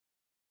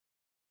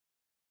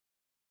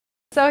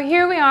So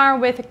here we are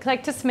with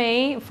Eclectus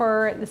May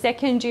for the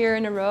second year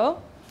in a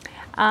row.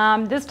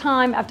 This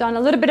time I've done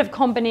a little bit of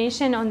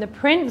combination on the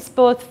prints,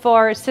 both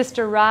for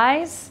Sister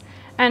Rise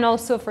and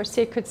also for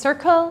Sacred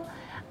Circle.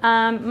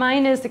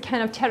 Mine is the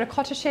kind of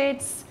terracotta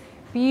shades.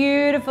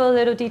 Beautiful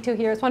little detail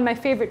here. It's one of my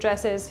favorite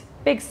dresses,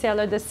 big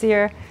seller this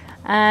year,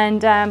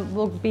 and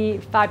will be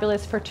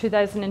fabulous for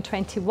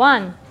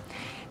 2021.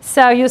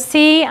 So you'll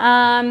see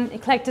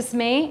Eclectus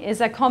May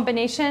is a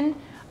combination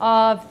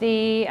of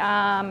the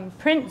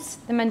prints,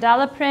 the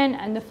mandala print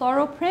and the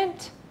floral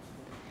print.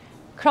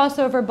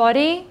 Crossover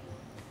body,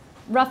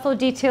 ruffle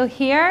detail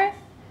here,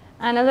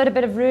 and a little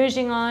bit of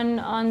rouging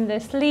on the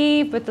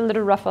sleeve with the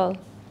little ruffle.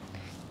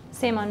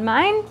 Same on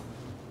mine.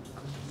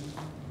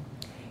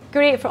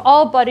 Great for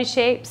all body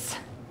shapes,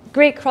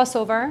 great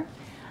crossover,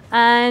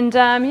 and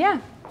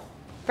yeah,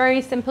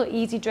 very simple,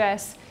 easy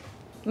dress.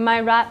 My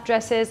wrap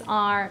dresses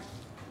are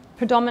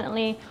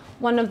predominantly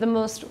one of the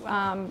most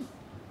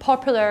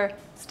popular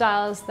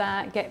styles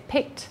that get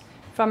picked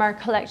from our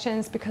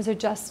collections because they're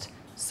just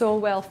so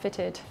well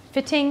fitted.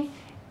 Fitting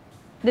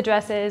the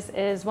dresses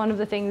is one of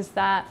the things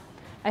that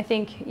I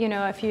think, you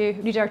know, if you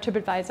read our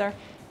TripAdvisor,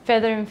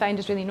 Feather and Find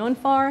is really known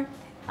for.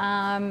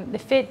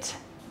 The fit,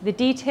 the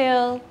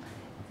detail,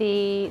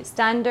 the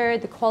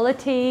standard, the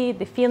quality,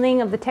 the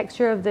feeling of the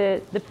texture of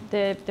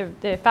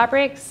the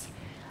fabrics.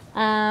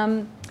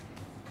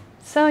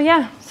 So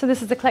yeah, so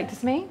this is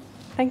Eclectus May.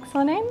 Thanks,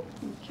 Lorraine.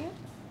 Thank you.